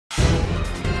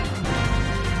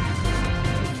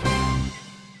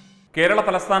കേരള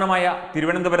തലസ്ഥാനമായ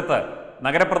തിരുവനന്തപുരത്ത്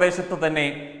നഗരപ്രദേശത്ത് തന്നെ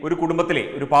ഒരു കുടുംബത്തിലെ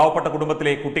ഒരു പാവപ്പെട്ട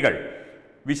കുടുംബത്തിലെ കുട്ടികൾ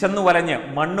വിശന്നു വലഞ്ഞ്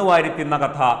മണ്ണുവാരി തിന്ന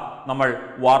കഥ നമ്മൾ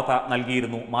വാർത്ത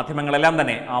നൽകിയിരുന്നു. മാധ്യമങ്ങളെല്ലാം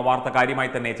തന്നെ ആ വാർത്ത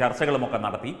കാര്യമായി തന്നെ ചർച്ചകളുമൊക്കെ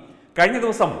നടത്തി. കഴിഞ്ഞ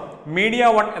ദിവസം മീഡിയ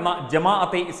വൺ എന്ന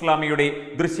ജമാഅത്തെ ഇസ്ലാമിയുടെ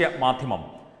ദൃശ്യ മാധ്യമം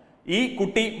ഈ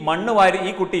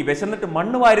കുട്ടി വിശന്നിട്ട്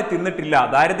മണ്ണുവാരി തിന്നിട്ടില്ല,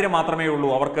 ദാരിദ്ര്യം മാത്രമേ ഉള്ളൂ,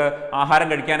 അവർക്ക് ആഹാരം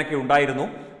കഴിക്കാനൊക്കെ ഉണ്ടായിരുന്നു,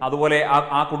 അതുപോലെ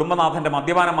ആ കുടുംബനാഥന്റെ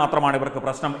മദ്യപാനം മാത്രമാണ് ഇവർക്ക്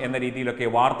പ്രശ്നം എന്ന രീതിയിലൊക്കെ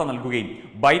വാർത്ത നൽകുകയും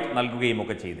ബൈറ്റ് നൽകുകയും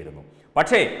ഒക്കെ ചെയ്തിരുന്നു.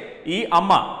 പക്ഷേ ഈ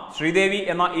അമ്മ ശ്രീദേവി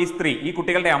എന്ന ഈ സ്ത്രീ, ഈ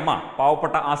കുട്ടികളുടെ അമ്മ,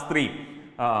 പാവപ്പെട്ട ആ സ്ത്രീ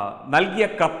നൽകിയ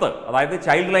കത്ത്, അതായത്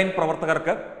ചൈൽഡ് ലൈൻ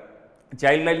പ്രവർത്തകർക്ക്,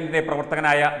 ചൈൽഡ് ലൈനിന്റെ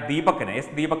പ്രവർത്തകനായ അഡ്വക്കേറ്റ്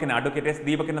എസ്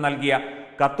ദീപകിന് നൽകിയ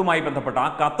കത്തുമായി ബന്ധപ്പെട്ട ആ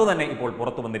കത്ത് തന്നെ ഇപ്പോൾ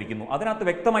പുറത്തു വന്നിരിക്കുന്നു. അതിനകത്ത്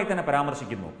വ്യക്തമായി തന്നെ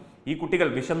പരാമർശിക്കുന്നു, ഈ കുട്ടികൾ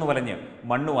വിശന്നു വലഞ്ഞ്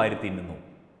മണ്ണുവാരി തിന്നുന്നു.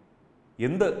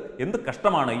 എന്ത്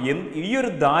കഷ്ടമാണ്! ഈ ഒരു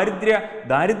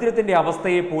ദാരിദ്ര്യത്തിന്റെ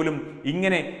അവസ്ഥയെ പോലും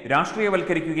ഇങ്ങനെ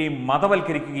രാഷ്ട്രീയവൽക്കരിക്കുകയും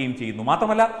മതവൽക്കരിക്കുകയും ചെയ്യുന്നു.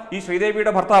 മാത്രമല്ല, ഈ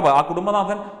ശ്രീദേവിയുടെ ഭർത്താവ്, ആ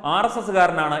കുടുംബനാഥൻ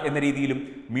RSSകാരനാണ് എന്ന രീതിയിലും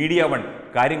മീഡിയ വൺ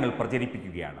കാര്യങ്ങൾ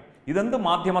പ്രചരിപ്പിക്കുകയാണ്. ഇതെന്ത്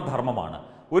മാധ്യമധർമ്മമാണ്?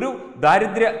 ഒരു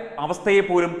ദാരിദ്ര്യ അവസ്ഥയെ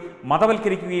പോലും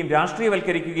മതവൽക്കരിക്കുകയും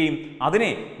രാഷ്ട്രീയവൽക്കരിക്കുകയും അതിനെ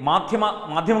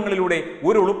മാധ്യമങ്ങളിലൂടെ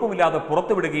ഒരു എളുപ്പമില്ലാതെ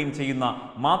പുറത്തുവിടുകയും ചെയ്യുന്ന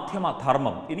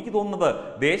മാധ്യമധർമ്മം, എനിക്ക് തോന്നുന്നത്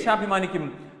ദേശാഭിമാനിക്കും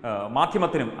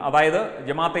മാധ്യമത്തിനും, അതായത്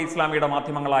ജമാഅത്തെ ഇസ്ലാമിയുടെ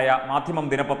മാധ്യമങ്ങളായ മാധ്യമം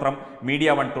ദിനപത്രം, മീഡിയ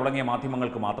വൺ തുടങ്ങിയ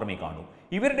മാധ്യമങ്ങൾക്ക് മാത്രമേ കാണൂ.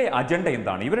 ഇവരുടെ അജണ്ട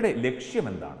എന്താണ്? ഇവരുടെ ലക്ഷ്യം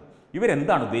എന്താണ്?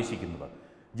 ഇവരെന്താണ് ഉദ്ദേശിക്കുന്നത്?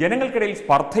 ജനങ്ങൾക്കിടയിൽ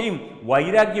സ്പർദ്ധയും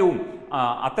വൈരാഗ്യവും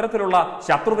അത്തരത്തിലുള്ള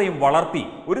ശത്രുതയും വളർത്തി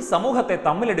ഒരു സമൂഹത്തെ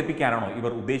തമ്മിലടിപ്പിക്കാനാണോ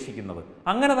ഇവർ ഉദ്ദേശിക്കുന്നത്?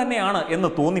 അങ്ങനെ തന്നെയാണ് എന്ന്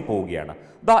തോന്നിപ്പോവുകയാണ്.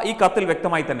 ഈ കത്തിൽ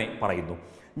വ്യക്തമായി തന്നെ പറയുന്നു,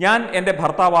 ഞാൻ എൻ്റെ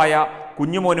ഭർത്താവായ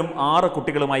കുഞ്ഞുമോനും 6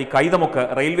 കുട്ടികളുമായി കൈതമുക്ക്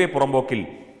റെയിൽവേ പുറമ്പോക്കിൽ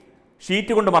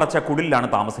ഷീറ്റ് കൊണ്ട് മറച്ച കുടിലാണ്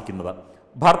താമസിക്കുന്നത്.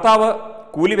 ഭർത്താവ്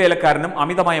കൂലിവേലക്കാരനും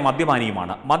അമിതമായ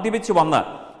മദ്യപാനിയുമാണ്. മദ്യപിച്ച് വന്ന്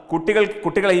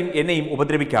കുട്ടികളെയും എന്നെയും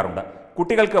ഉപദ്രവിക്കാറുണ്ട്.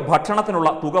 കുട്ടികൾക്ക് ഭക്ഷണത്തിനുള്ള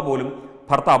തുക പോലും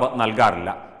ഭർത്താവ് നൽകാറില്ല.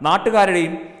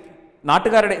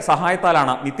 നാട്ടുകാരുടെ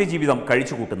സഹായത്താലാണ് നിത്യജീവിതം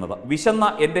കഴിച്ചു കൂട്ടുന്നത്. വിശന്ന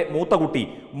എൻ്റെ മൂത്ത കുട്ടി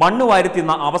മണ്ണ്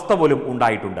വാരിത്തിന്ന അവസ്ഥ പോലും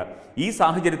ഉണ്ടായിട്ടുണ്ട്. ഈ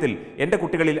സാഹചര്യത്തിൽ എൻ്റെ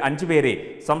കുട്ടികളിൽ 5 പേരെ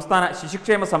സംസ്ഥാന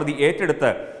ശിശുക്ഷേമ സമിതി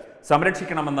ഏറ്റെടുത്ത്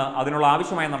സംരക്ഷിക്കണമെന്ന്, അതിനുള്ള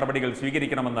ആവശ്യമായ നടപടികൾ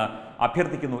സ്വീകരിക്കണമെന്ന്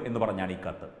അഭ്യർത്ഥിക്കുന്നു എന്ന് പറഞ്ഞാണ് ഈ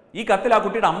കത്ത്. ഈ കത്തിൽ ആ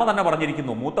കുട്ടിയുടെ അമ്മ തന്നെ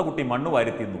പറഞ്ഞിരിക്കുന്നു, മൂത്ത കുട്ടി മണ്ണ്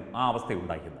വാരി തിന്നു, ആ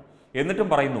അവസ്ഥയുണ്ടായിരുന്നു. എന്നിട്ടും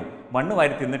പറയുന്നു, മണ്ണ്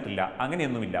വാരി തിന്നിട്ടില്ല,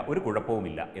 അങ്ങനെയൊന്നുമില്ല, ഒരു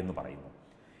കുഴപ്പവുമില്ല എന്ന് പറയുന്നു.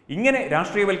 ഇങ്ങനെ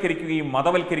രാഷ്ട്രീയവൽക്കരിക്കുകയും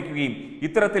മതവൽക്കരിക്കുകയും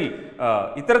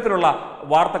ഇത്തരത്തിലുള്ള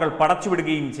വാർത്തകൾ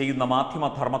പടച്ചുവിടുകയും ചെയ്യുന്ന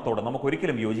മാധ്യമധർമ്മത്തോട്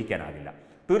നമുക്കൊരിക്കലും യോജിക്കാനാകില്ല.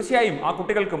 തീർച്ചയായും ആ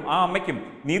കുട്ടികൾക്കും ആ അമ്മയ്ക്കും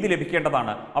നീതി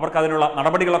ലഭിക്കേണ്ടതാണ്. അവർക്ക് അതിനുള്ള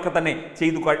നടപടികളൊക്കെ തന്നെ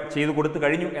ചെയ്തു കൊടുത്തു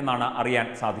കഴിഞ്ഞു എന്നാണ് അറിയാൻ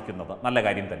സാധിക്കുന്നത്. നല്ല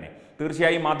കാര്യം തന്നെ.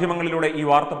 തീർച്ചയായും മാധ്യമങ്ങളിലൂടെ ഈ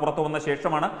വാർത്ത പുറത്തു വന്ന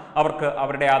ശേഷമാണ് അവർക്ക്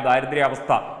അവരുടെ ആ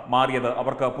ദാരിദ്ര്യാവസ്ഥ മാറിയത്.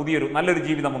 അവർക്ക് നല്ലൊരു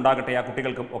ജീവിതം ഉണ്ടാകട്ടെ, ആ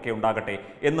കുട്ടികൾക്കും ഒക്കെ ഉണ്ടാകട്ടെ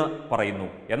എന്ന് പറയുന്നു.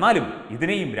 എന്നാലും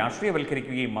ഇതിനെയും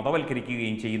രാഷ്ട്രീയവൽക്കരിക്കുകയും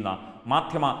മതവൽക്കരിക്കുകയും ചെയ്യുന്ന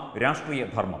മാധ്യമ രാഷ്ട്രീയ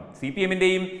ധർമ്മം,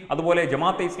 CPMന്റെയും അതുപോലെ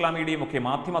ജമാഅത്തെ ഇസ്ലാമിയുടെയും ഒക്കെ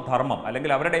മാധ്യമധർമ്മം,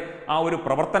 അല്ലെങ്കിൽ അവരുടെ ആ ഒരു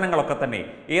പ്രവർത്തനങ്ങളൊക്കെ തന്നെ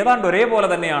ഏതാണ്ട് ഒരേപോലെ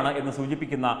തന്നെയാണ് എന്ന്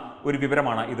സൂചിപ്പിക്കുന്ന ഒരു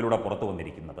വിവരമാണ് ഇതിലൂടെ പുറത്തു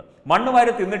വന്നിരിക്കുന്നത്.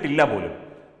 മണ്ണുവാരി തിന്നിട്ടില്ല പോലും.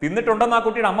 തിന്നിട്ടുണ്ടെന്ന് ആ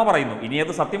കുട്ടിയുടെ അമ്മ പറയുന്നു. ഇനി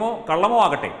അത് സത്യമോ കള്ളമോ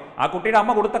ആകട്ടെ, ആ കുട്ടിയുടെ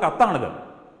അമ്മ കൊടുത്ത കത്താണിത്.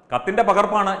 കത്തിന്റെ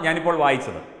പകർപ്പാണ് ഞാനിപ്പോൾ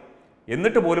വായിച്ചത്.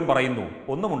 എന്നിട്ട് പോലും പറയുന്നു,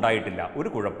 ഒന്നും ഉണ്ടായിട്ടില്ല, ഒരു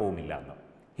കുഴപ്പവുമില്ല എന്ന്.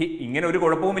 ഇങ്ങനെ ഒരു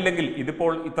കുഴപ്പവുമില്ലെങ്കിൽ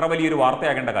ഇതിപ്പോൾ ഇത്ര വലിയൊരു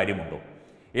വാർത്തയാകേണ്ട കാര്യമുണ്ടോ?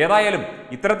 ഏതായാലും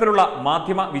ഇത്തരത്തിലുള്ള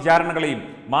മാധ്യമ വിചാരണകളെയും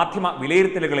മാധ്യമ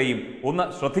വിലയിരുത്തലുകളെയും ഒന്ന്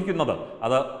ശ്രദ്ധിക്കുന്നത്,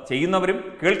 അത് ചെയ്യുന്നവരും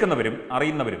കേൾക്കുന്നവരും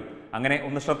അറിയുന്നവരും അങ്ങനെ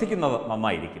ഒന്ന് ശ്രദ്ധിക്കുന്നത്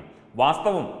നന്നായിരിക്കും.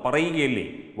 വാസ്തവം പറയുകയല്ലേ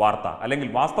വാർത്ത, അല്ലെങ്കിൽ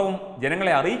വാസ്തവം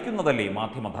ജനങ്ങളെ അറിയിക്കുന്നതല്ലേ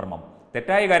മാധ്യമധർമ്മം?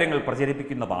 തെറ്റായ കാര്യങ്ങൾ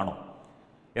പ്രചരിപ്പിക്കുന്നതാണോ?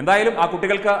 എന്തായാലും ആ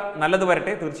കുട്ടികൾക്ക് നല്ലത്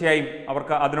വരട്ടെ. തീർച്ചയായും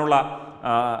അവർക്ക് അതിനുള്ള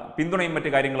പിന്തുണയും മറ്റു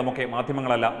കാര്യങ്ങളുമൊക്കെ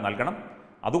മാധ്യമങ്ങളെല്ലാം നൽകണം.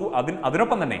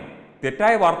 അതിനൊപ്പം തന്നെ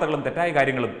തെറ്റായ വാർത്തകളും തെറ്റായ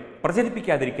കാര്യങ്ങളും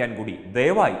പ്രചരിപ്പിക്കാതിരിക്കാൻ കൂടി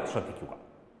ദയവായി ശ്രദ്ധിക്കുക.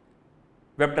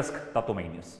 Web desk Tatwamayi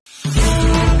news.